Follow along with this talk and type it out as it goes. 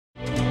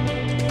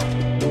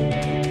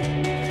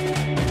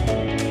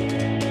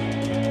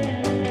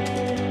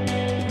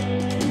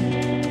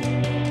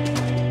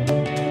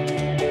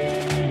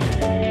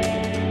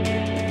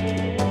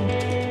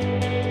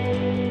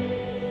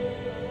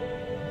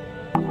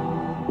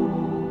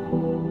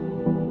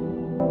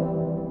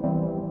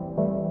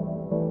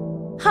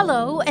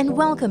Hello and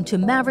welcome to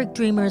Maverick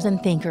Dreamers and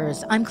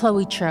Thinkers. I'm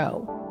Chloe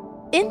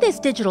Cho. In this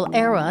digital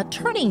era,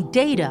 turning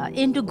data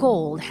into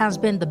gold has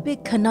been the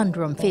big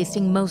conundrum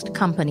facing most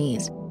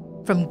companies.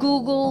 From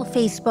Google,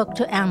 Facebook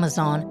to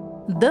Amazon,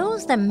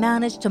 those that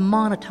manage to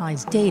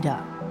monetize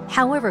data,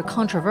 however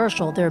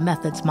controversial their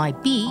methods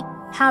might be,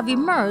 have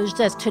emerged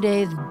as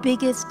today's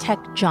biggest tech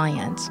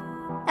giants.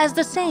 As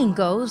the saying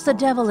goes, the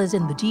devil is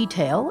in the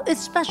detail,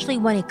 especially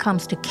when it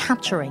comes to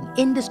capturing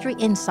industry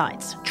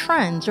insights,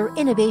 trends, or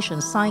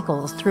innovation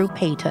cycles through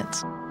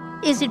patents.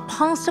 Is it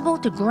possible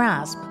to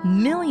grasp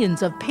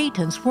millions of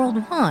patents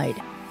worldwide?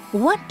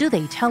 What do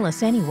they tell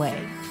us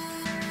anyway?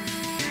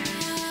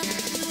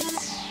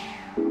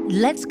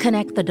 Let's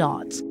connect the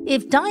dots.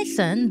 If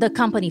Dyson, the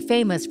company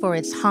famous for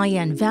its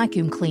high-end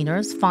vacuum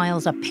cleaners,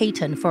 files a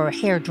patent for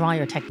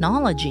hairdryer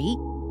technology,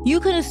 you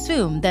can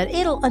assume that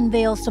it'll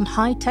unveil some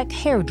high-tech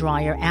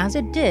hairdryer as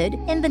it did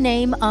in the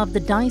name of the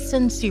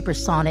Dyson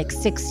Supersonic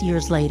 6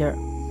 years later.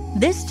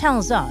 This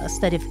tells us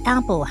that if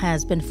Apple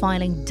has been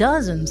filing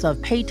dozens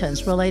of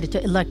patents related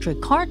to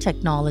electric car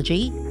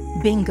technology,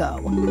 bingo.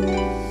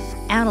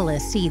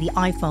 Analysts see the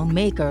iPhone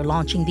maker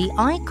launching the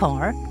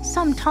iCar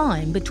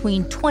sometime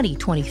between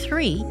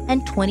 2023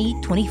 and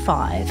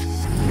 2025.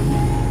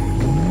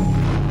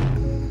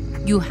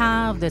 You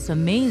have this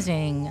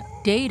amazing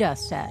data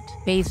set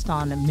based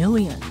on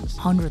millions,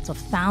 hundreds of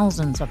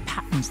thousands of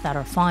patents that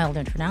are filed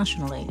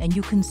internationally. And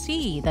you can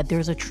see that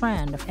there's a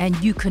trend and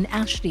you can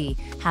actually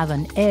have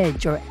an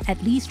edge or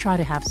at least try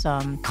to have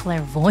some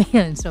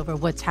clairvoyance over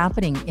what's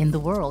happening in the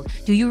world.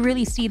 Do you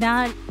really see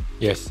that?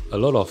 Yes, a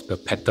lot of the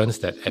patents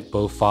that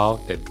Apple file,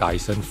 that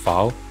Dyson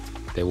file,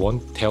 they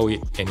won't tell it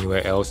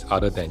anywhere else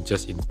other than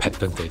just in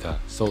patent data.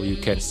 So you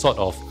can sort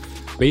of,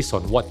 based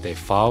on what they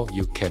file,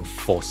 you can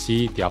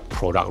foresee their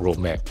product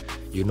roadmap.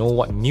 You know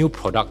what new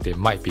product they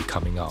might be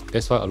coming out.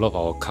 That's why a lot of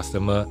our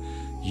customers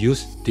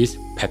use this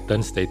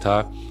patents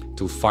data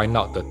to find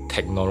out the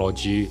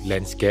technology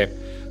landscape,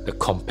 the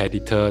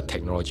competitor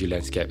technology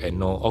landscape, and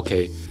know,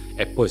 okay,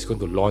 Apple is going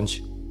to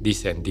launch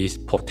this and this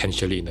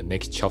potentially in the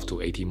next 12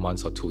 to 18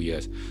 months or 2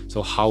 years.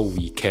 So how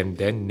we can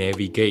then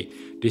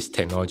navigate this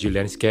technology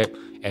landscape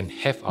and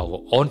have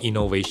our own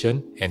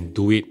innovation and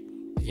do it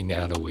in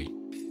another way.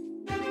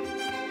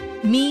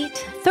 Meet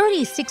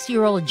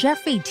 36-year-old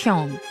Jeffrey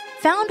Tiong,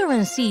 founder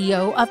and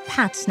CEO of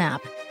PatSnap,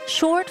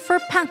 short for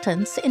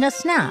Patents in a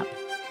Snap.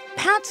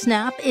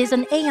 PatSnap is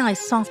an AI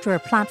software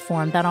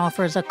platform that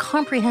offers a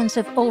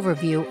comprehensive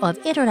overview of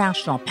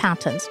international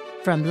patents,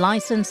 from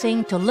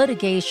licensing to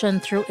litigation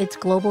through its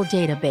global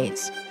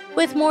database.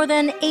 With more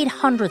than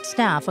 800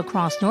 staff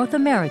across North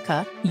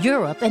America,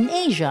 Europe, and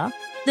Asia,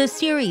 the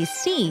Series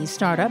C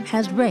startup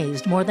has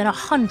raised more than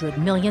 $100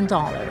 million.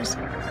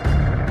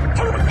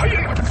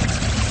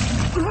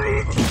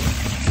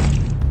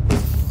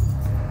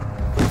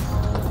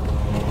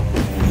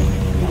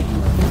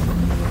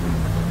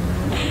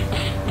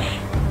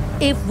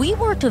 If we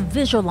were to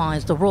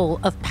visualize the role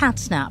of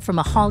PatSnap from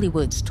a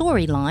Hollywood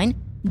storyline,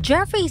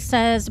 Jeffrey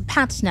says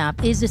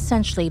PatSnap is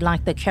essentially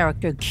like the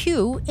character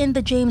Q in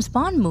the James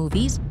Bond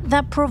movies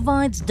that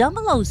provides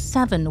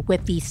 007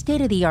 with the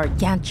state-of-the-art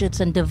gadgets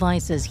and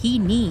devices he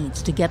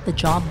needs to get the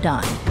job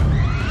done.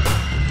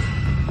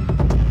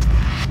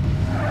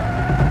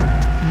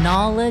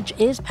 Knowledge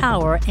is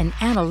power, and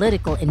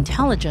analytical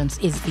intelligence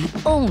is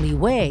the only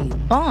way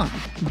Bond,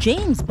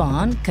 James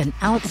Bond, can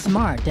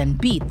outsmart and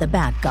beat the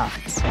bad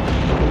guys.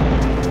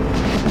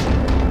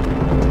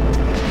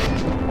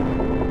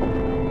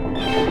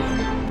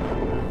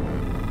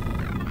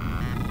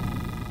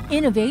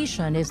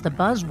 Innovation is the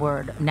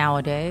buzzword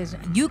nowadays.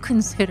 You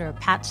consider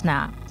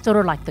PatSnap sort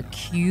of like the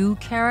Q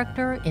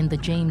character in the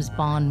James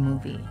Bond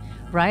movie,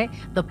 right?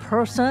 The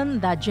person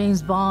that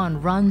James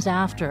Bond runs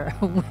after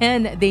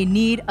when they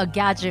need a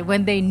gadget,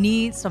 when they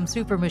need some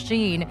super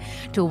machine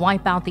to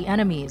wipe out the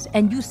enemies.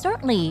 And you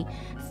certainly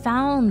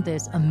found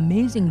this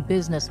amazing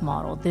business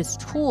model, this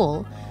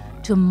tool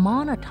to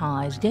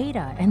monetize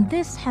data. And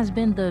this has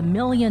been the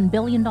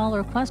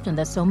billion-dollar question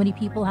that so many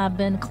people have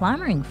been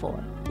clamoring for.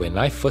 When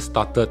I first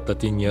started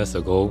 13 years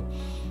ago,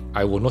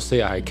 I will not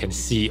say I can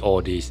see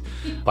all this,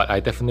 but I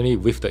definitely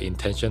with the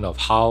intention of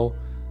how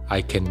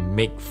I can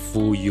make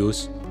full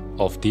use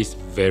of this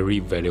very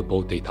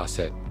valuable data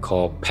set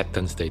called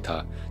patents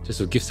data. Just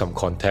to give some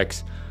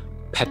context,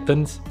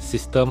 patents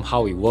system,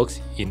 how it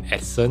works in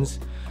essence,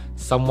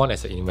 someone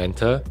as an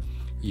inventor,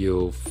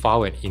 you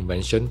file an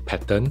invention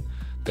patent,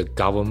 the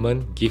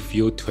government give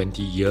you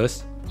 20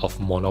 years of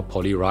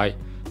monopoly right.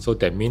 So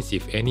that means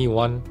if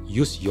anyone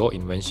use your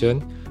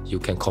invention, you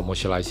can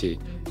commercialize it,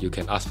 you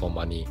can ask for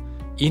money.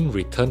 In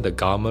return, the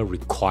government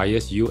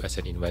requires you as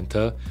an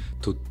inventor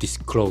to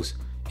disclose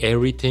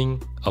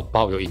everything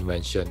about your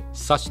invention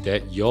such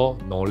that your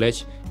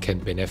knowledge can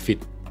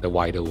benefit the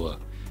wider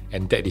world.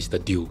 And that is the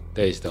deal.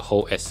 That is the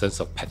whole essence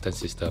of patent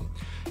system.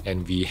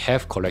 And we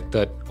have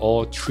collected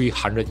all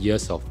 300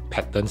 years of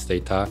patents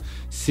data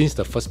since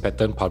the first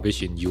patent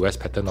published in US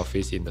Patent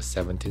Office in the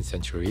 17th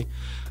century.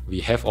 We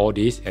have all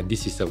this, and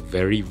this is a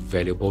very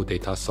valuable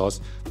data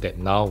source that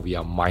now we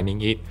are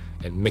mining it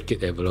and make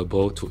it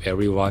available to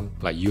everyone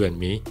like you and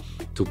me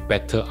to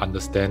better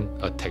understand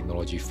a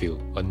technology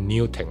field, a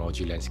new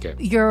technology landscape.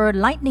 Your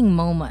lightning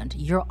moment,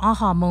 your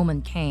aha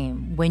moment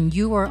came when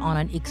you were on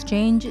an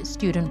exchange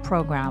student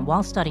program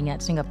while studying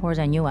at Singapore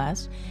and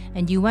US,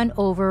 and you went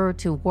over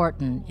to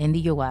Wharton in the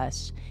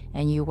US,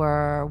 and you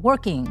were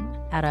working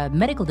at a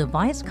medical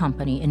device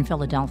company in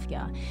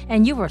Philadelphia,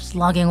 and you were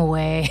slugging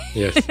away,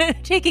 Yes.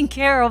 taking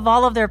care of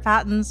all of their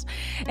patents,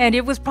 and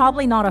it was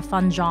probably not a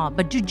fun job,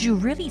 but did you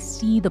really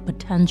see the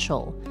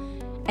potential?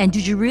 And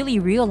did you really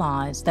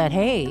realize that,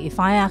 hey, if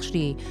I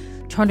actually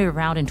turn it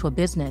around into a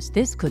business,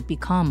 this could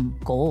become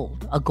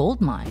gold, a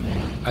gold mine?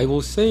 I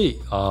will say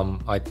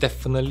I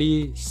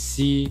definitely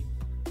see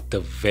the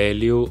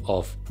value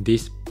of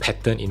this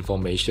patent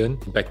information.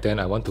 Back then,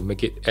 I want to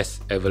make it as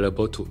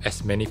available to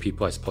as many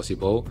people as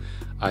possible.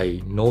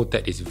 I know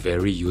that is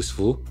very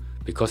useful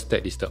because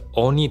that is the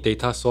only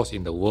data source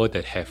in the world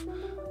that have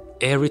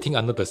everything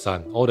under the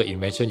sun, all the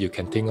invention you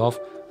can think of.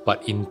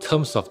 But in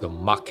terms of the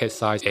market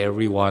size,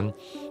 everyone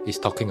is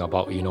talking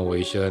about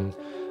innovation.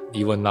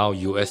 Even now,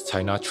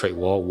 US-China trade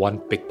war,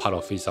 one big part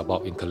of it is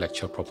about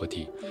intellectual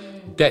property.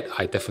 That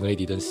I definitely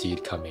didn't see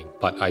it coming.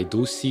 But I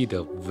do see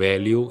the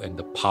value and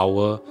the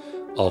power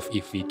of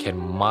if we can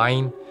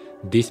mine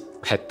this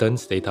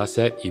patents data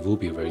set, it will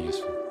be very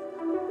useful.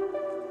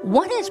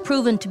 What has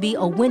proven to be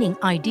a winning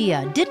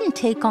idea didn't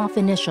take off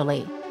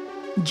initially.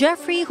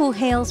 Jeffrey, who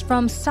hails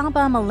from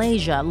Sabah,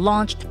 Malaysia,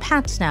 launched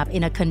PatSnap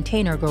in a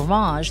container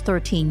garage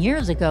 13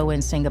 years ago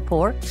in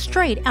Singapore,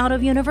 straight out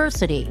of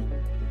university.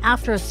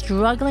 After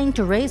struggling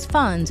to raise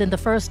funds in the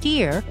first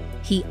year,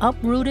 he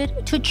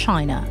uprooted to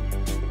China.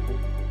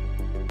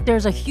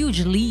 There's a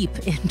huge leap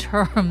in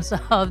terms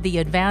of the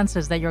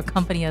advances that your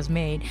company has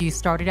made. You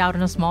started out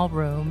in a small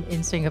room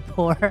in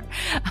Singapore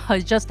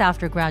just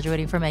after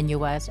graduating from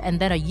NUS, and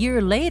then a year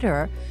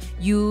later,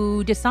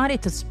 you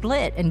decided to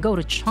split and go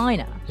to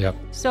China. Yep.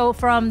 So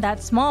from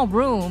that small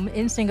room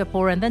in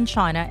Singapore and then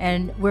China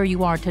and where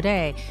you are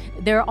today,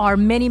 there are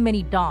many,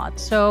 many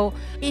dots. So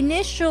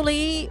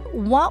initially,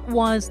 what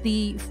was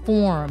the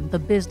form, the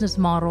business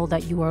model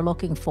that you were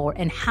looking for,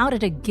 and how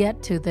did it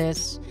get to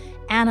this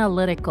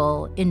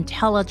analytical,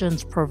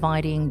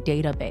 intelligence-providing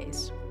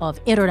database of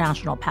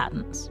international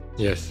patents?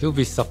 Yes, you'll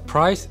be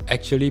surprised.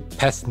 Actually,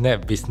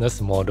 PatSnap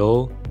business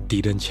model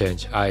didn't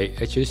change. I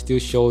actually still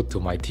showed to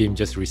my team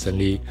just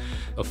recently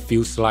a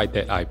few slides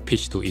that I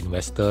pitched to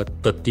investor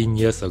 13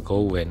 years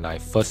ago when I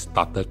first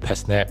started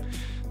PatSnap.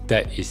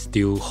 That is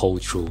still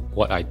hold true.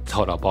 What I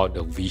thought about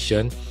the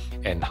vision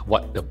and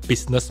what the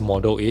business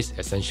model is,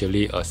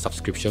 essentially a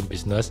subscription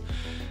business,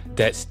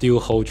 that still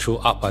hold true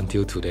up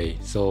until today.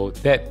 So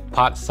that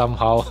part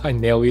somehow I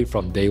nailed it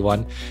from day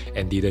one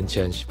and didn't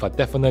change. But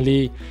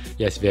definitely,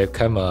 yes, we have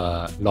come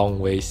a long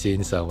way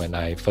since when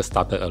I first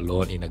started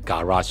alone in a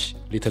garage,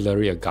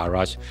 literally a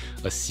garage,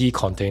 a sea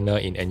container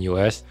in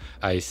NUS.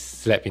 I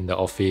slept in the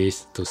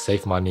office to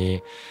save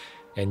money.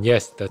 And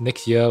yes, the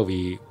next year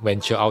we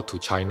venture out to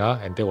China,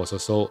 and that was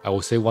also, I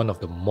would say, one of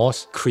the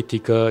most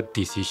critical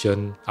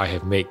decisions I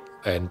have made.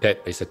 And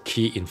that is a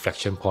key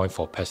inflection point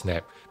for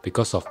PatSnap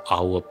because of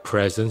our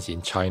presence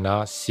in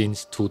China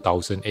since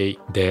 2008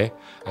 there.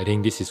 I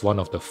think this is one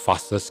of the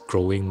fastest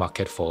growing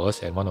market for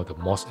us and one of the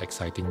most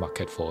exciting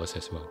market for us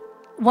as well.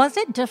 Was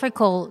it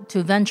difficult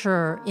to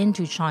venture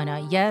into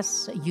China?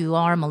 Yes, you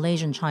are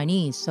Malaysian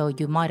Chinese, so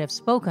you might have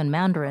spoken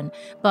Mandarin,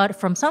 but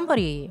from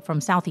somebody from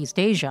Southeast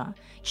Asia,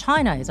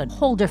 China is a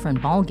whole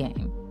different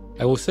ballgame.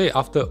 I will say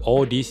after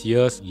all these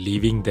years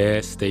living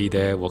there, stay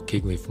there,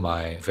 working with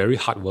my very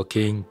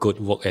hardworking, good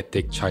work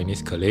ethic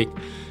Chinese colleague,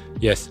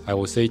 yes, I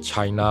will say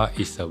China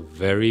is a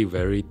very,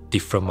 very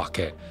different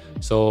market.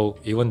 So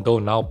even though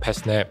now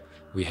PatSnap,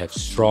 we have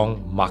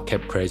strong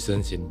market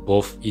presence in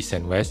both East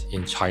and West,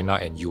 in China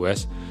and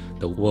US,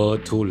 the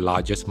world's two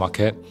largest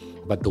market,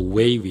 but the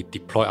way we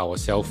deploy our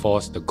sales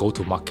force, the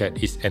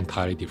go-to-market is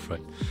entirely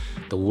different.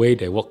 The way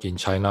they work in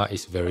China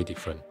is very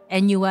different.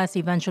 NUS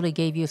eventually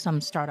gave you some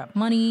startup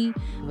money,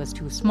 it was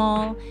too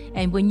small,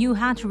 and when you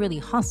had to really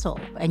hustle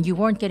and you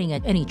weren't getting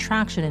any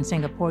traction in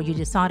Singapore, you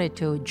decided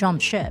to jump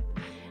ship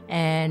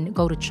and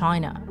go to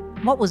China.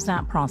 What was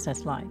that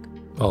process like?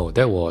 Oh,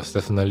 that was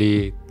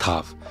definitely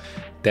tough.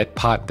 That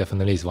part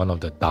definitely is one of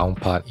the down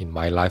part in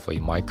my life or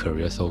in my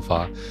career so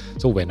far.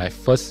 So when I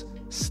first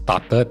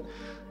started,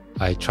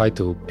 I tried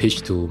to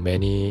pitch to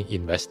many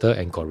investors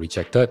and got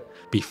rejected.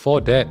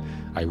 Before that,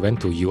 I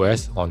went to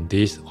US on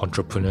this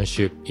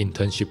entrepreneurship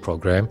internship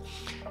program,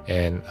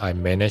 and I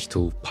managed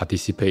to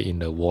participate in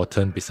the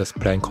Wharton business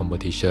plan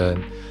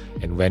competition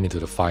and went into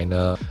the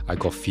final. I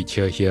got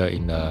featured here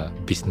in the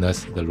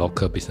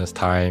local business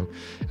time.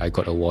 I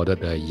got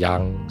awarded the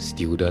Young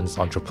Students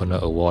Entrepreneur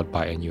Award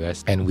by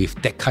NUS. And with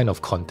that kind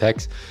of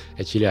context,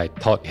 actually I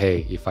thought,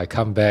 hey, if I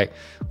come back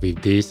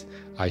with this,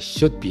 I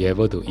should be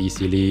able to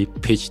easily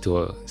pitch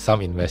to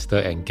some investor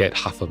and get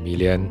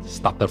 $500,000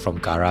 started from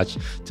garage,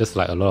 just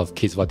like a lot of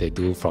kids what they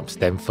do from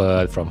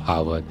Stanford, from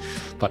Harvard.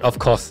 But of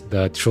course,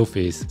 the truth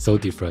is so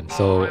different.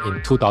 So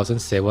in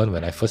 2007,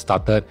 when I first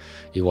started,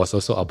 it was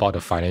also about the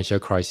financial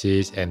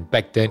crisis. And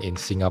back then in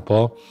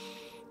Singapore,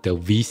 the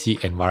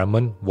VC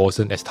environment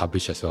wasn't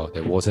established as well.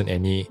 There wasn't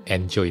any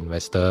angel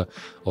investor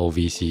or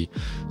VC.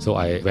 So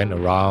I went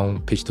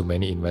around, pitched to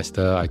many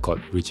investors. I got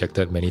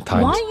rejected many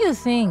times. Why do you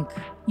think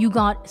you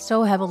got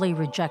so heavily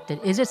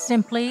rejected? Is it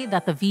simply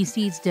that the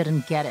VCs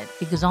didn't get it?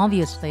 Because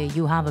obviously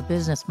you have a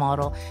business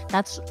model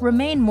that's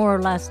remained more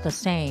or less the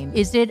same.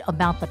 Is it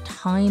about the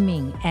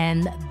timing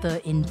and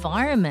the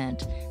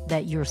environment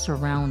that you're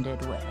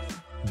surrounded with?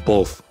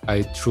 Both.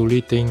 I truly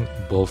think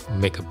both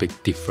make a big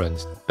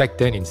difference. Back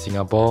then in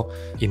Singapore,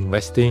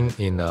 investing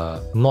in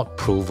a not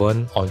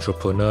proven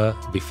entrepreneur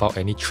without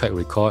any track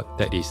record,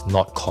 that is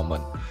not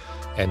common.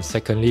 And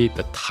secondly,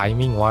 the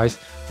timing wise,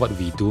 what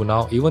we do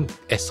now, even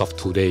as of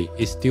today,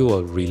 is still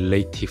a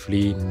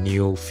relatively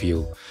new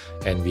field.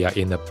 And we are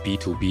in a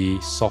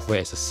B2B, software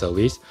as a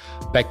service.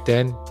 Back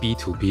then,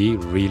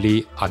 B2B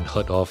really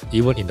unheard of,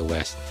 even in the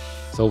West.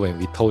 So when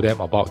we told them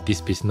about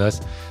this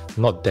business,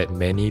 not that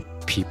many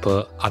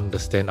people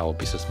understand our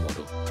business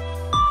model.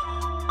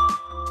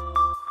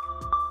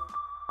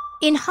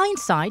 In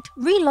hindsight,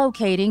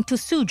 relocating to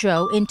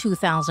Suzhou in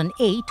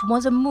 2008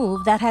 was a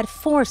move that had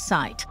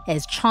foresight,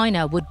 as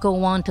China would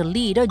go on to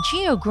lead a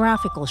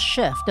geographical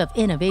shift of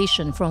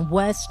innovation from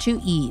west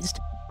to east.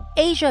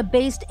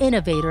 Asia-based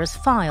innovators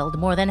filed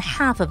more than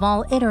half of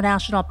all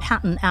international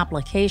patent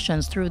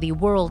applications through the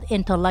World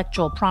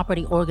Intellectual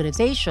Property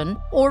Organization,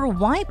 or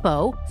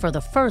WIPO, for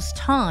the first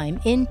time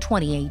in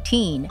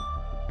 2018.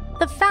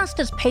 The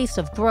fastest pace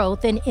of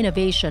growth in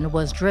innovation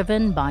was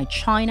driven by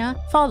China,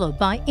 followed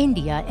by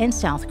India and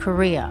South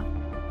Korea.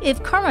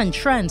 If current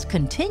trends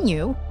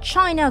continue,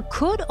 China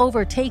could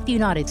overtake the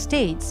United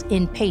States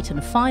in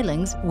patent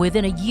filings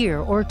within a year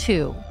or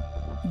two.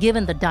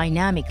 Given the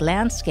dynamic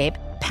landscape,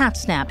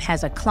 PatSnap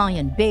has a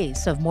client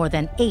base of more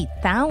than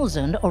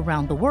 8,000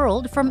 around the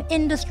world, from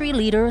industry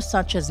leaders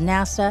such as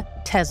NASA,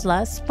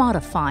 Tesla,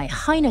 Spotify,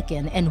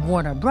 Heineken, and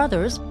Warner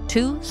Brothers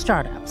to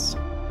startups.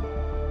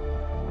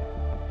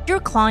 Your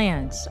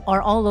clients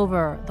are all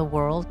over the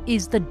world.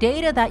 Is the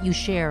data that you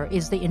share,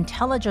 is the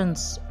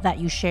intelligence that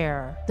you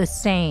share the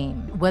same?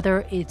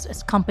 Whether it's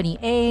a company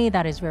A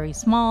that is very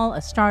small,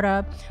 a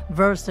startup,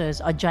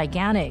 versus a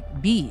gigantic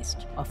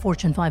beast, a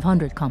Fortune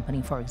 500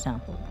 company, for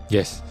example.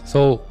 Yes.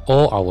 So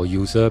all our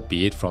users,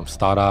 be it from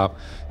startup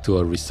to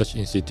a research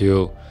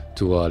institute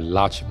to a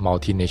large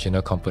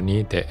multinational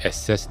company, they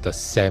access the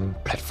same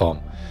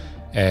platform.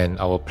 And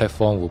our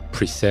platform will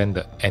present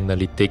the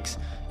analytics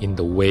in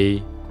the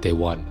way they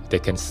want. They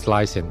can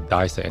slice and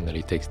dice the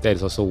analytics. That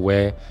is also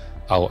where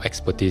our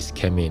expertise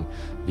came in.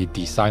 We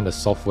designed the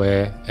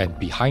software, and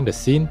behind the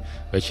scene,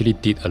 we actually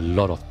did a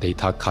lot of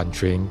data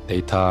crunching,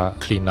 data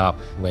cleanup.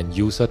 When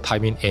user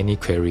type in any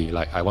query,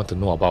 like I want to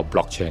know about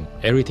blockchain,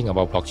 everything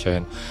about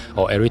blockchain,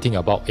 or everything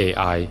about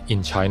AI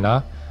in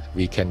China,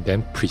 we can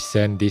then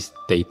present this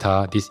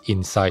data, this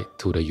insight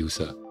to the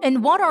user.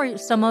 And what are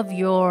some of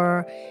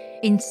your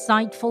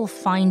insightful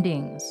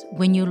findings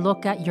when you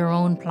look at your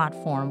own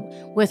platform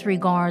with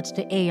regards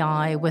to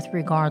AI, with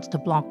regards to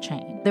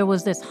blockchain? There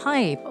was this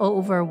hype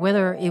over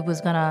whether it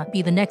was going to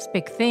be the next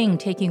big thing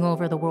taking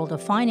over the world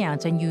of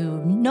finance, and you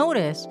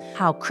notice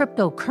how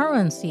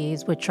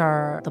cryptocurrencies, which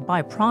are the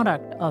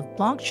byproduct of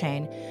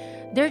blockchain,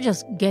 they're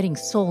just getting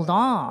sold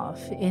off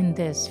in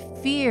this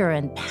fear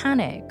and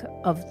panic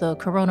of the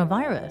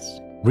coronavirus.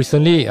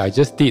 Recently, I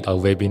just did a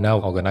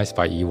webinar organized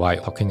by EY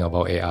talking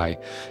about AI.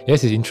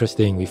 Yes, it's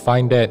interesting. We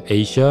find that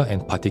Asia,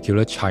 and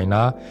particularly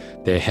China,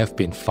 they have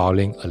been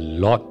filing a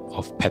lot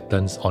of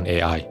patents on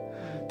AI.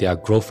 Their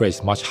growth rate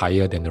is much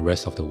higher than the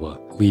rest of the world.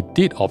 We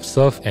did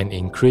observe an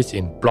increase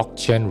in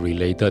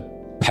blockchain-related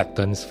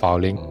patents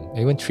filing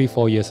even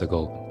 3-4 years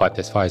ago. But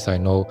as far as I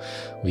know,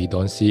 we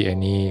don't see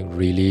any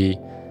really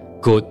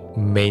good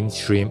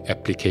mainstream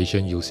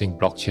application using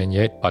blockchain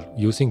yet, but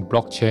using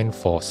blockchain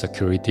for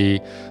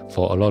security,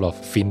 for a lot of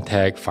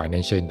fintech,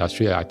 financial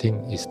industry, I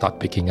think it start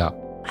picking up.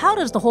 How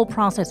does the whole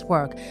process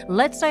work?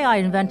 Let's say I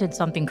invented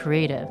something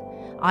creative.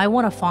 I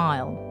want to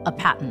file a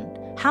patent.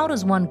 How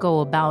does one go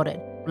about it?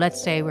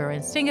 Let's say we're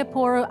in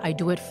Singapore, I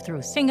do it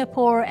through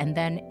Singapore and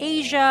then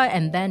Asia,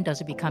 and then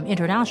does it become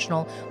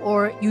international?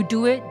 Or you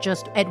do it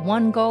just at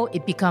one go,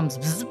 it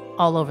becomes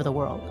all over the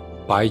world?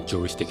 By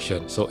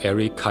jurisdiction. So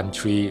every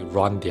country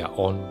run their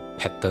own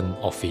patent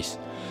office.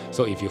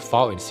 So if you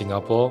file in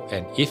Singapore,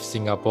 and if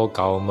Singapore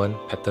government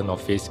patent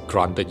office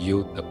granted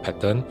you the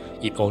patent,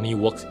 it only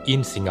works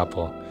in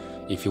Singapore.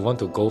 If you want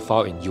to go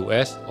file in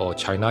US or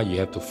China, you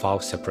have to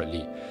file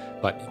separately.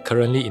 But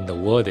currently in the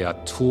world, there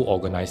are 2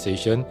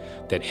 organizations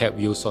that help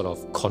you sort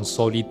of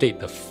consolidate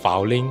the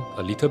filing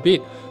a little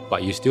bit,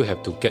 but you still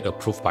have to get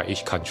approved by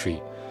each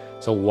country.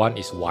 So one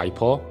is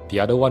WIPO,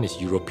 the other one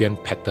is European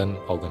Patent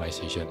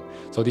Organization.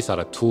 So these are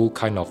the 2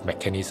 kind of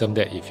mechanisms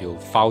that if you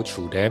file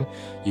through them,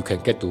 you can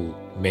get to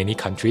many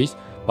countries,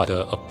 but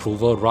the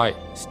approval right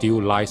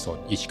still lies on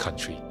each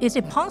country. Is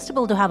it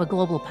possible to have a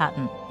global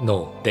patent?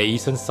 No, there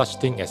isn't such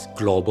thing as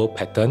global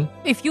patent.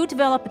 If you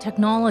develop a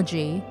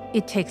technology,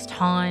 it takes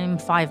time,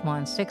 5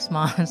 months, 6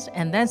 months,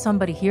 and then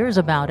somebody hears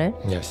about it,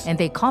 Yes. and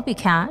they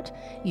copycat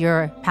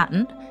your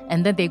patent,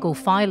 and then they go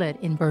file it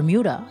in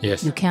Bermuda.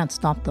 Yes. You can't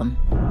stop them.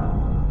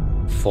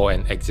 For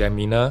an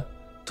examiner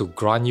to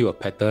grant you a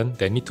patent,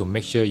 they need to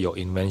make sure your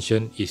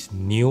invention is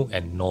new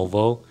and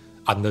novel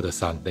under the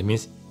sun. That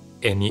means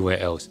anywhere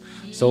else.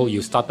 So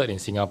you started in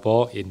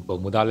Singapore, in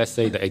Bermuda, let's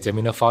say the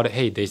examiner found that,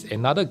 hey, there's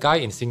another guy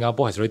in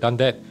Singapore has already done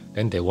that,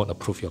 then they won't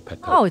approve your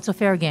patent. Oh, it's a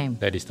fair game.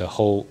 That is the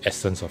whole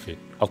essence of it.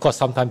 Of course,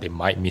 sometimes they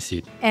might miss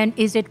it. And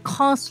is it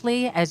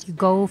costly as you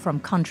go from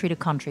country to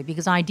country?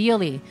 Because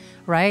ideally,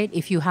 right,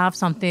 if you have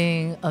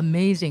something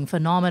amazing,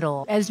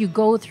 phenomenal, as you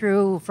go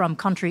through from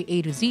country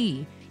A to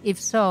Z, if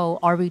so,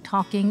 are we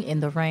talking in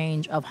the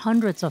range of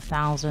hundreds of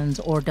thousands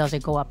or does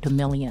it go up to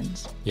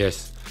millions?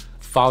 Yes,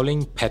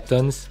 filing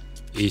patents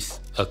is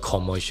a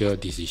commercial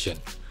decision.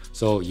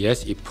 So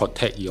yes, it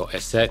protects your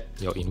asset,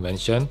 your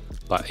invention,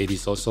 but it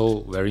is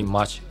also very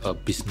much a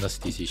business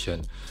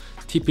decision.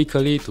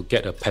 Typically, to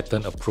get a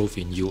patent approved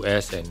in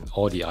US and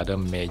all the other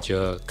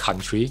major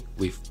country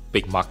with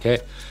big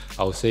market,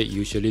 I would say it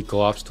usually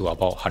go up to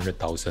about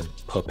 100,000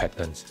 per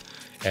patent.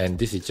 And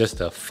this is just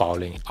the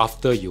filing.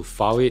 After you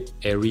file it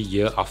every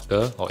year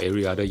after or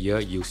every other year,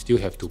 you still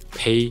have to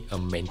pay a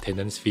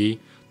maintenance fee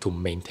to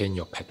maintain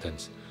your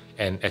patents.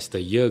 And as the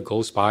year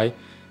goes by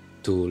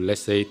to,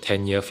 let's say,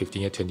 10 year,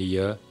 15 year, 20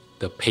 year,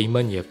 the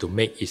payment you have to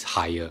make is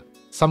higher.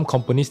 Some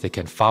companies, they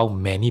can file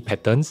many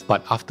patents,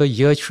 but after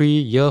year 3,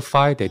 year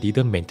 5, they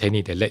didn't maintain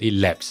it, they let it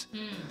lapse.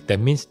 That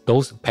means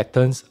those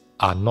patents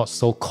are not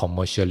so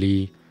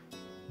commercially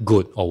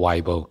good or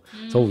viable.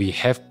 So we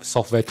have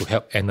software to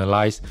help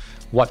analyze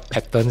what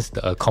patents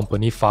the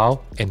company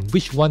file and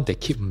which one they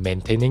keep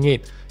maintaining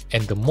it.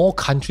 And the more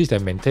countries they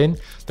maintain,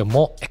 the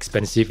more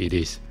expensive it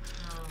is.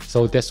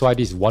 So that's why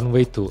this is one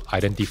way to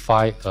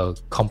identify a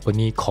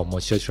company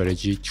commercial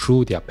strategy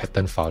through their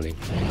patent filing.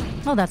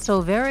 Oh, that's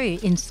so very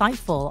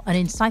insightful, an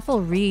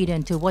insightful read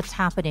into what's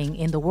happening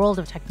in the world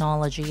of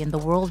technology, in the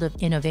world of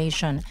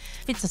innovation.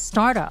 It's a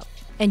startup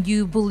and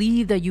you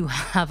believe that you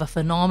have a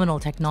phenomenal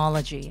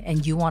technology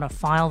and you want to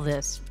file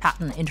this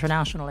patent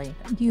internationally.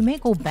 You may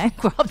go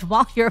bankrupt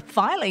while you're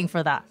filing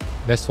for that.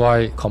 That's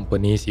why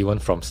companies, even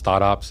from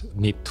startups,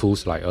 need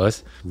tools like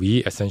us. We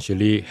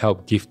essentially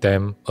help give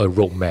them a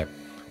roadmap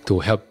to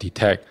help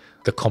detect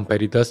the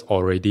competitors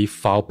already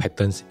file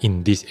patents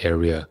in this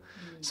area.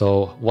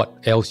 So what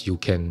else you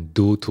can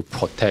do to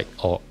protect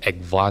or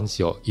advance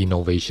your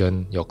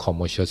innovation, your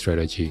commercial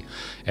strategy,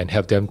 and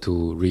help them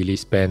to really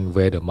spend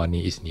where the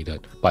money is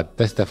needed. But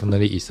that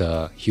definitely is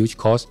a huge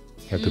cost.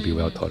 You have to be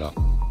well thought out.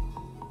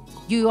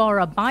 You are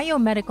a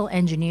biomedical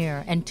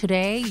engineer, and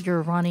today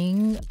you're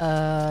running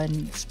a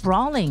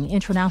sprawling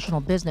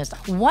international business.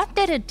 What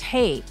did it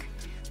take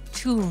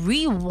to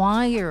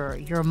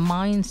rewire your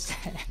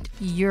mindset,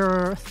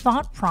 your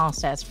thought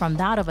process from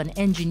that of an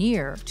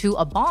engineer to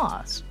a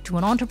boss, to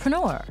an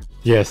entrepreneur?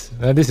 Yes,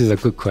 this is a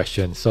good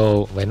question.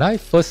 So when I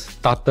first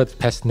started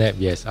PatSnap,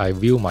 yes, I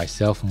view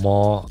myself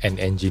more an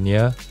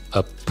engineer,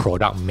 a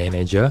product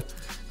manager,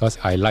 because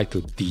I like to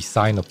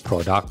design a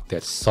product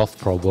that solves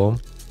problem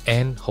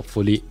and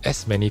hopefully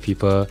as many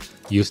people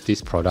use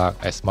this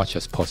product as much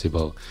as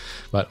possible.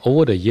 But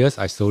over the years,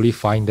 I slowly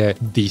find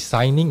that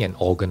designing an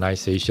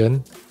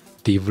organization,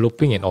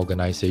 developing an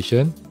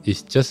organization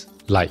is just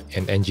like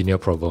an engineer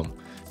problem.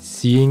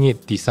 Seeing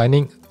it,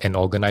 designing an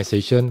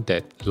organization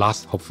that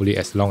lasts hopefully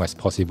as long as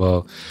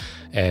possible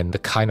and the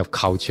kind of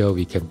culture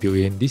we can build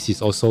in, this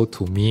is also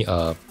to me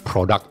a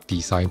product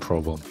design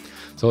problem.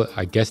 So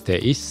I guess there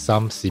is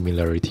some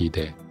similarity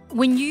there.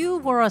 When you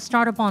were a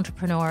startup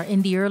entrepreneur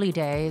in the early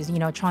days,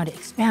 trying to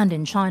expand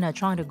in China,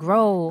 trying to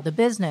grow the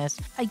business,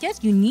 I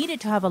guess you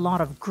needed to have a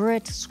lot of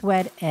grit,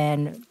 sweat,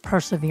 and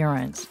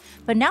perseverance.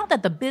 But now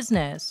that the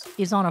business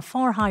is on a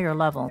far higher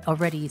level,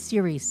 already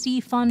Series C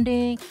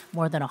funding,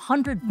 more than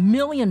 $100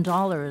 million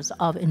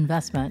of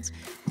investments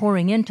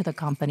pouring into the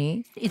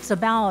company, it's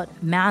about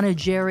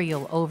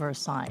managerial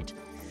oversight.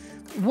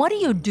 What do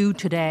you do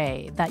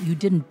today that you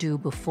didn't do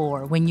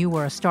before when you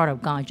were a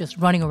startup guy just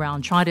running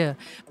around trying to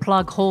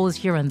plug holes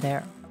here and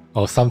there?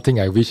 Or something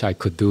I wish I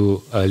could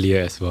do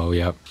earlier as well,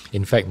 yeah.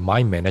 In fact,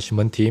 my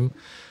management team,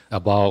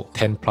 about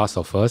 10 plus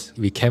of us,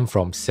 we came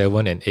from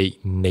 7 and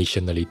 8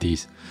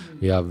 nationalities.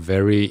 We are a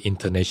very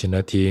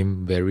international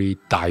team, very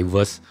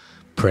diverse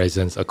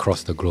presence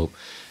across the globe.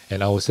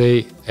 And I would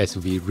say as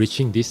we're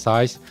reaching this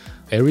size,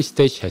 every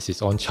stage has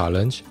its own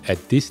challenge.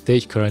 At this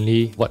stage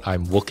currently, what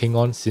I'm working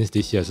on since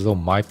this year, so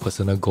my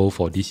personal goal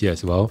for this year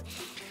as well,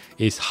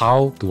 is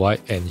how do I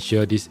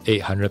ensure this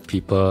 800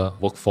 people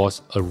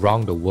workforce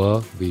around the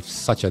world with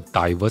such a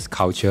diverse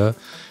culture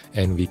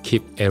and we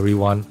keep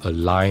everyone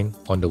aligned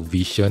on the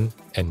vision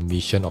and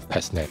mission of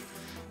PatSnap.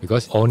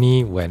 Because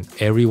only when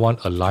everyone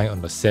align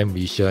on the same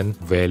vision,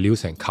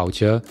 values and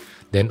culture,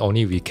 then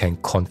only we can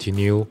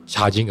continue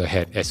charging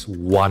ahead as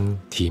one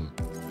team.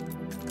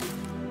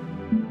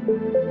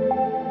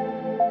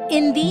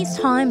 In these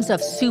times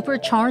of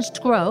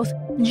supercharged growth,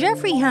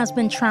 Jeffrey has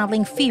been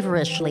traveling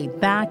feverishly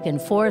back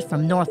and forth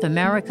from North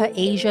America,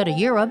 Asia to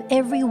Europe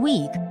every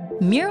week,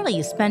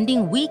 merely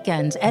spending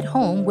weekends at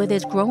home with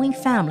his growing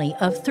family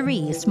of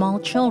 3 small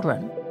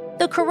children.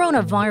 The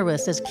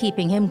coronavirus is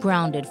keeping him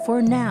grounded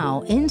for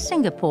now in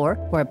Singapore,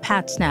 where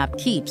PatSnap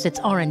keeps its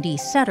R&D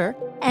center,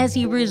 as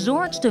he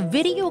resorts to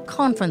video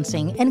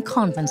conferencing and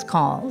conference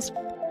calls.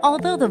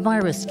 Although the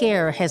virus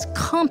scare has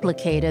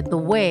complicated the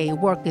way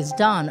work is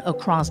done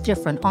across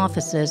different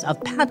offices of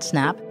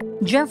PatSnap,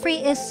 Jeffrey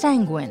is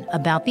sanguine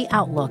about the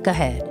outlook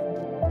ahead.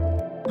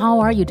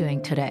 How are you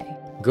doing today?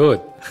 Good.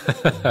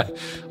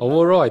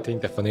 Overall, I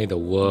think definitely the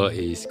world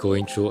is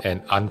going through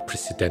an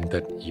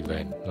unprecedented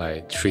event,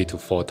 like 3 to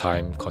 4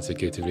 times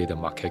consecutively the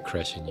market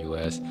crash in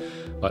US.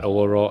 But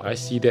overall, I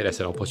see that as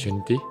an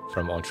opportunity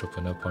from an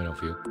entrepreneur point of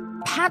view.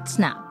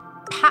 PatSnap,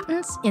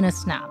 patents in a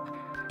snap.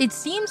 It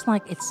seems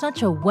like it's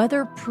such a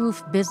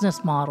weatherproof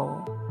business model.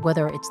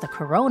 Whether it's the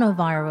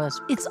coronavirus,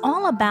 it's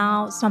all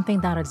about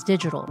something that is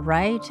digital,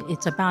 right?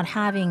 It's about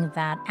having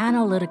that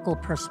analytical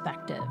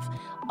perspective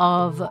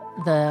of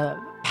the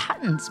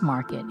patents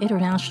market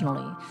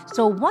internationally.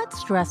 So what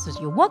stresses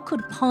you? What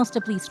could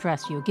possibly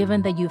stress you,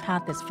 given that you've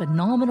had this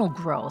phenomenal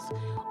growth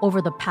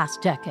over the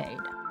past decade?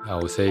 I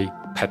would say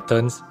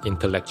patents,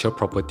 intellectual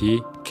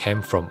property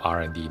came from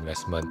R&D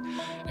investment.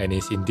 And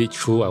it's indeed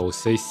true, I would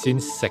say,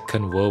 since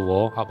Second World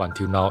War up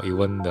until now,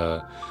 even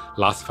the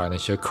last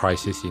financial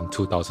crisis in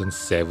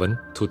 2007,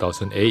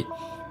 2008,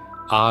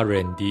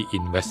 R&D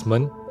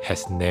investment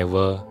has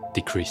never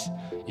decreased.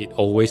 It's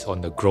always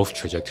on the growth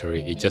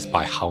trajectory. It's just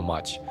by how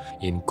much.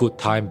 In good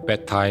time,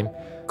 bad time,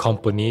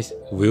 companies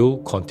will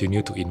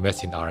continue to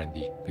invest in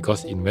R&D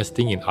because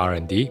investing in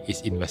R&D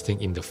is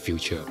investing in the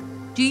future.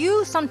 Do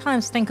you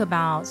sometimes think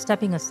about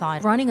stepping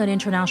aside? Running an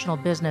international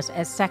business,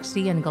 as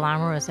sexy and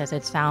glamorous as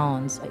it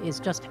sounds, is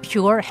just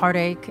pure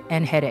heartache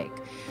and headache.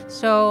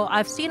 So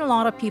I've seen a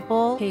lot of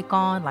people take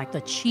on like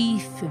the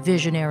chief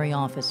visionary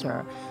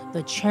officer,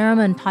 the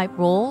chairman type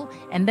role,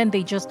 and then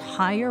they just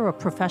hire a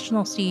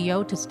professional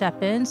CEO to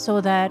step in so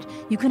that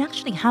you can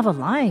actually have a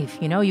life.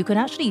 You can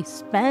actually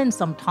spend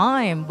some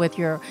time with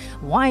your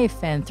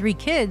wife and 3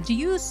 kids. Do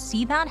you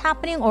see that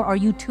happening, or are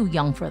you too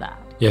young for that?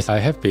 Yes, I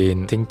have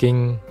been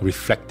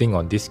reflecting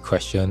on this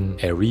question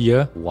every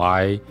year.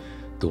 Why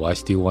do I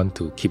still want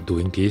to keep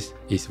doing this?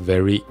 It's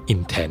very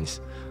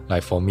intense.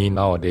 Like for me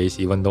nowadays,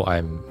 even though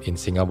I'm in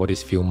Singapore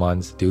these few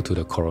months due to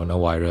the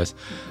coronavirus,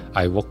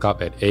 I woke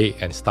up at 8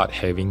 and start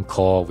having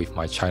call with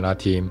my China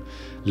team.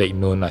 Late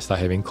noon, I start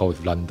having call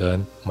with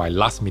London. My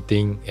last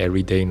meeting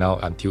every day now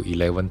until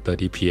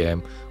 11:30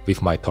 p.m.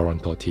 with my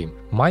Toronto team.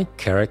 My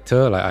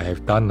character, like I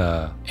have done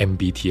a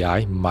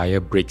MBTI,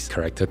 Myers-Briggs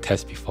character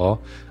test before.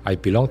 I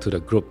belong to the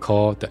group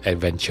called the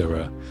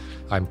Adventurer.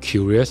 I'm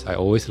curious. I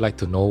always like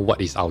to know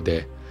what is out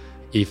there.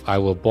 If I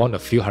were born a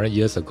few hundred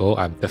years ago,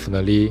 I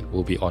definitely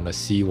will be on a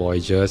sea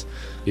voyages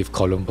with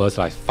Columbus,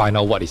 like find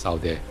out what is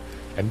out there.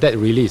 And that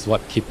really is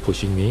what keeps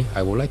pushing me.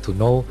 I would like to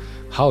know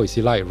how is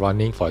it like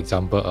running, for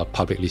example, a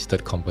public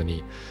listed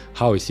company?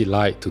 How is it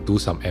like to do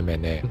some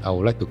M&A? I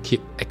would like to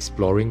keep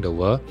exploring the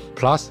world.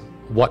 Plus,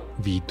 what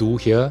we do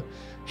here,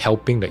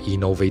 helping the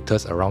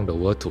innovators around the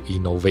world to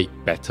innovate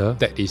better.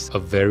 That is a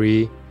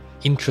very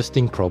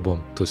interesting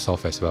problem to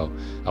solve as well.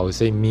 I would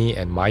say me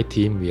and my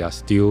team, we are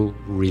still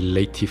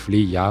relatively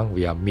young.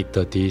 We are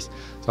mid-30s.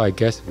 So I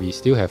guess we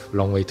still have a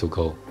long way to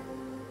go.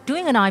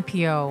 Doing an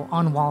IPO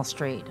on Wall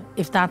Street,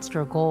 if that's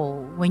your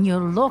goal, when you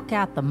look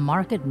at the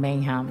market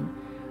mayhem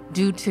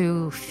due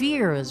to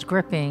fears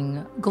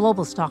gripping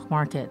global stock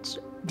markets,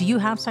 do you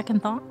have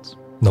second thoughts?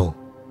 No.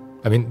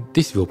 I mean,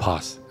 this will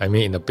pass. I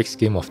mean, in the big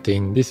scheme of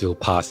things, this will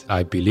pass.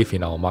 I believe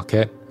in our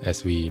market.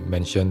 As we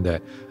mentioned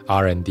that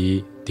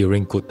R&D,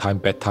 during good time,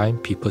 bad time,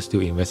 people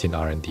still invest in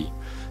R&D.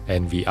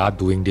 And we are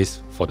doing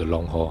this for the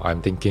long haul.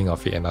 I'm thinking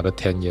of it another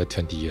 10 years,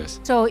 20 years.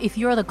 So if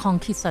you're the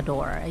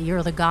conquistador,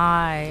 you're the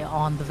guy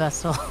on the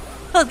vessel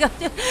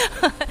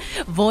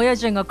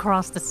voyaging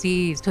across the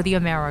seas to the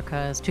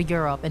Americas, to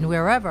Europe, and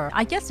wherever,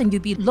 I guess then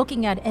you'd be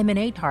looking at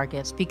M&A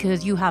targets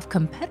because you have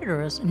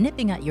competitors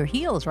nipping at your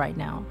heels right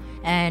now.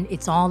 And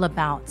it's all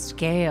about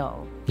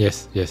scale.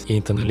 Yes.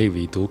 Internally,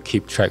 we do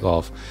keep track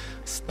of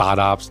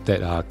startups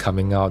that are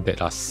coming out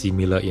that are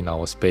similar in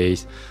our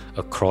space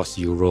across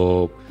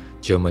Europe,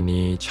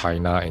 Germany,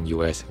 China, and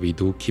US. We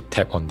do keep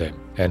tab on them.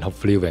 And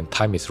hopefully when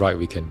time is right,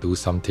 we can do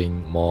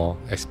something more,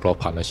 explore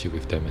partnership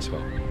with them as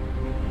well.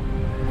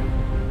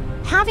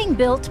 Having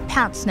built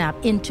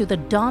PatSnap into the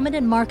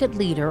dominant market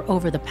leader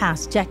over the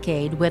past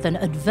decade with an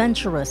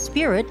adventurous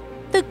spirit,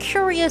 the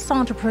curious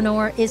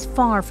entrepreneur is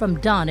far from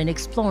done in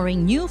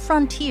exploring new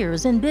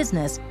frontiers in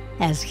business,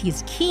 as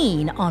he's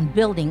keen on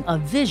building a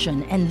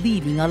vision and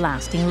leaving a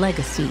lasting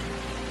legacy.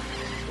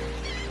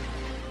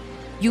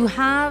 You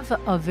have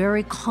a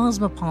very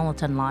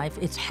cosmopolitan life.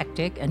 It's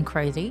hectic and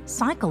crazy,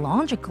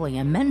 psychologically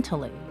and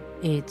mentally.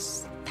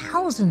 It's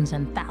thousands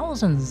and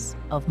thousands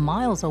of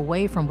miles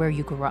away from where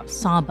you grew up,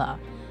 Sabah.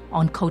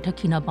 on Kota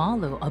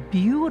Kinabalu, a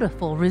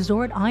beautiful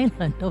resort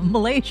island of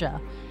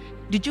Malaysia.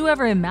 Did you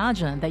ever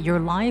imagine that your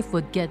life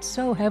would get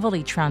so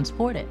heavily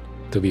transported?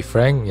 To be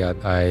frank, yeah,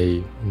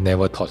 I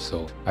never thought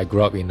so. I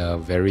grew up in a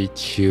very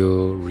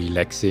chill,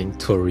 relaxing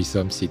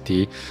tourism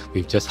city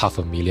with just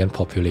 500,000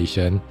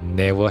 population.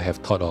 Never have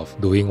thought of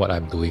doing what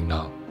I'm doing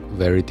now.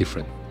 Very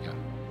different.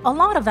 A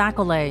lot of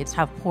accolades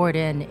have poured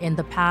in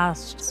the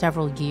past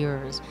several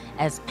years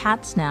as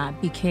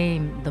PatSnap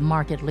became the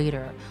market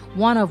leader,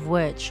 one of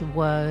which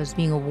was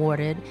being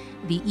awarded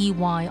the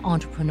EY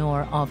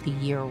Entrepreneur of the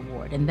Year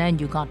award. And then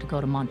you got to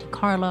go to Monte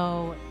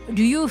Carlo.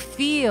 Do you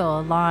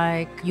feel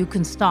like you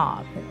can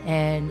stop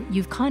and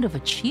you've kind of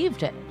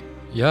achieved it?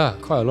 Yeah,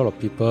 quite a lot of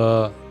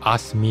people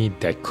ask me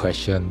that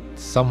question.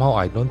 Somehow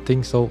I don't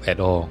think so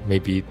at all.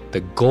 Maybe the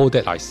goal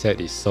that I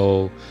set is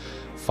so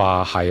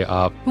far higher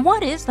up.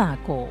 What is that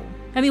goal?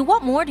 I mean,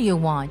 what more do you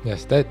want?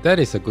 Yes, that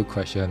is a good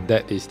question.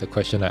 That is the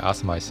question I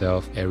ask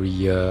myself every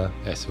year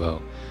as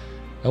well.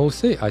 I would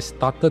say I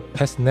started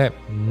PatSnap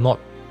not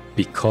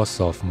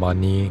because of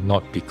money,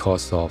 not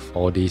because of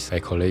all these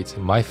accolades.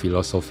 My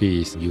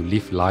philosophy is you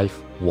live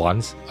life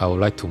once. I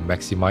would like to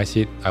maximize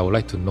it. I would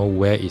like to know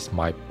where is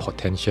my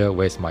potential,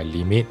 where is my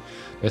limit.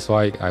 That's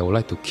why I would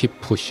like to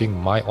keep pushing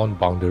my own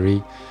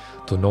boundary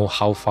to know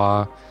how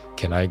far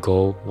can I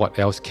go, what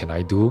else can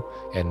I do,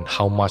 and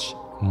how much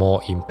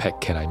more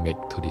impact can I make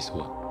to this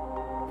world.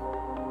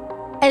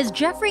 As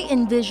Jeffrey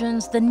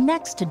envisions the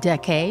next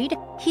decade,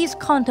 he's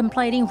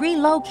contemplating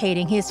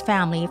relocating his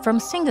family from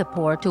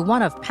Singapore to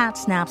one of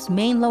PatSnap's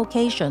main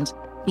locations,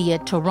 be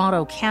it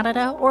Toronto,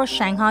 Canada, or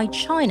Shanghai,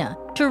 China,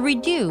 to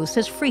reduce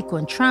his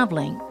frequent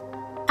traveling.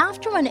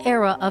 After an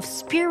era of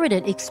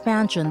spirited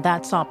expansion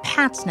that saw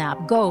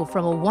PatSnap go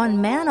from a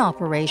one-man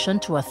operation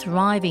to a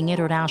thriving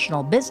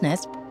international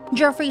business,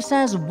 Jeffrey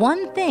says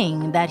one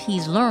thing that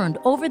he's learned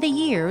over the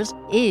years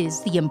is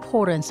the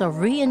importance of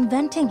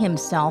reinventing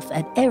himself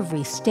at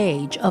every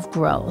stage of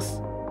growth.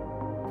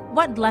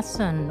 What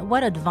lesson,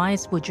 what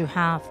advice would you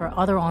have for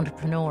other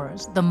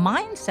entrepreneurs? The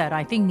mindset,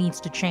 I think, needs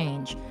to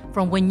change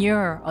from when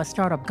you're a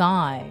startup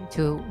guy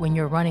to when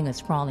you're running a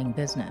sprawling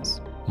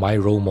business. My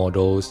role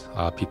models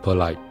are people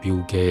like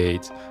Bill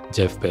Gates,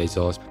 Jeff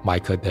Bezos,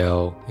 Michael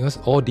Dell. Because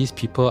all these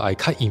people, I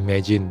can't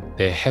imagine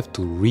they have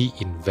to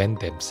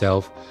reinvent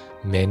themselves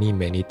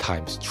many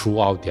times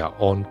throughout their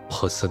own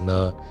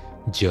personal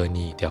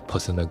journey, their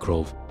personal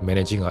growth.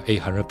 Managing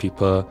 800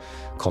 people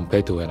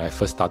compared to when I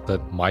first started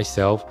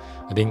myself,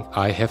 I think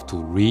I have to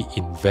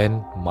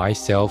reinvent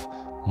myself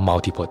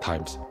multiple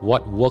times.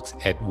 What works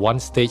at one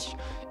stage,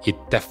 it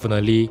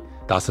definitely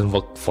doesn't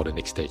work for the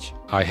next stage.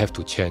 I have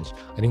to change.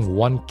 I think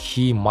one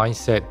key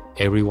mindset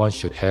everyone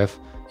should have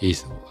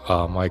is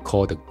I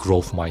call the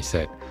growth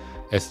mindset.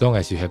 As long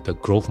as you have the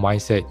growth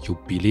mindset, you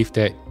believe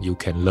that you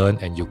can learn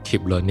and you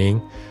keep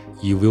learning,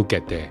 you will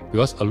get there.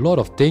 Because a lot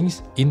of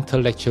things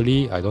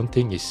intellectually, I don't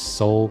think is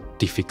so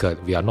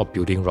difficult. We are not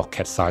building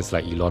rocket science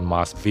like Elon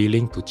Musk.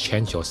 Willing to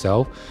change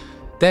yourself,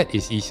 that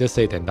is easier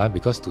said than done,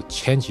 because to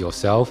change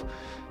yourself,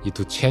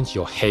 to change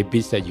your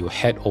habits that you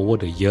had over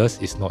the years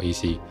is not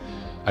easy.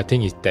 I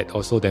think it's that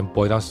also then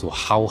boils down to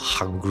how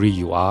hungry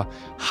you are,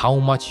 how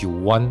much you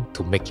want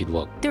to make it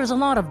work. There's a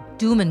lot of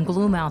doom and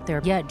gloom out there.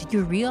 Yet, did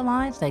you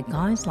realize that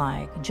guys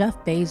like Jeff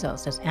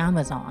Bezos at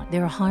Amazon,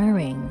 they're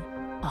hiring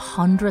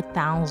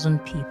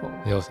 100,000 people?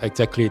 Yes,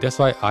 exactly. That's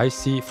why I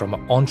see from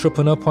an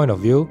entrepreneur point of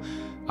view,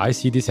 I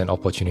see this an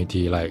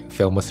opportunity, like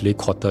famously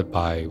quoted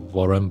by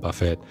Warren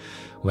Buffett.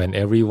 When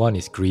everyone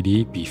is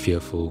greedy, be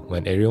fearful.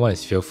 When everyone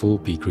is fearful,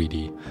 be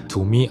greedy.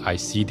 To me, I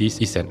see this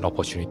is an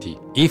opportunity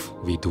if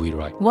we do it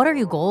right. What are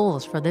your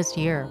goals for this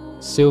year?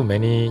 Still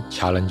many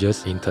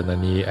challenges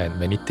internally and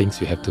many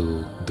things we have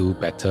to do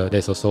better.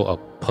 There's also a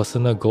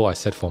personal goal I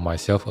set for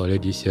myself earlier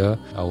this year.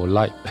 I would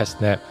like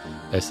PatSnap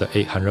as an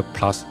 800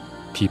 plus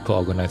people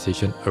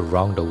organization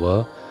around the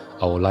world.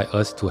 I would like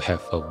us to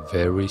have a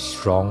very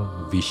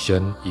strong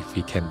vision. If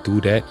we can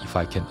do that, if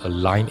I can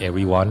align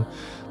everyone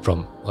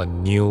from a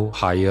new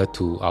hire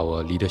to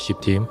our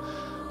leadership team,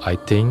 I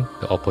think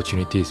the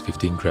opportunity is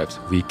 15 grabs.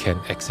 We can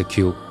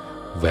execute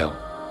well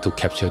to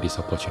capture this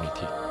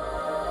opportunity.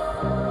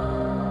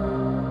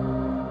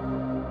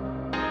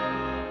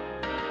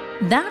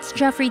 That's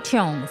Jeffrey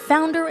Tiong,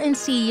 founder and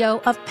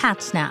CEO of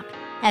PatSnap,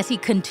 as he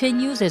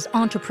continues his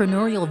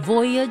entrepreneurial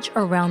voyage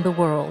around the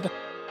world.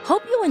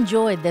 Hope you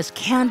enjoyed this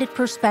candid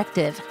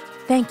perspective.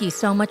 Thank you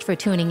so much for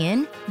tuning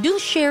in. Do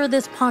share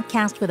this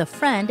podcast with a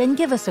friend and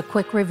give us a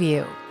quick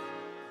review.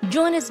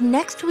 Join us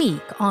next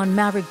week on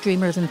Maverick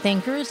Dreamers and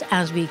Thinkers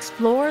as we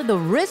explore the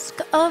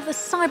risk of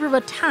cyber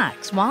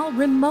attacks while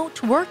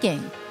remote working.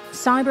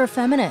 Cyber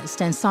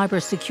feminist and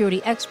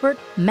cybersecurity expert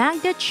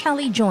Magda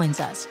Chelly joins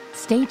us.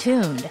 Stay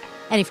tuned.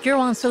 And if you're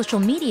on social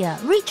media,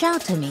 reach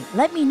out to me.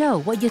 Let me know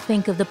what you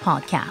think of the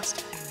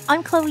podcast.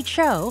 I'm Chloe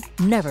Cho.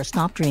 Never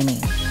stop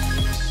dreaming.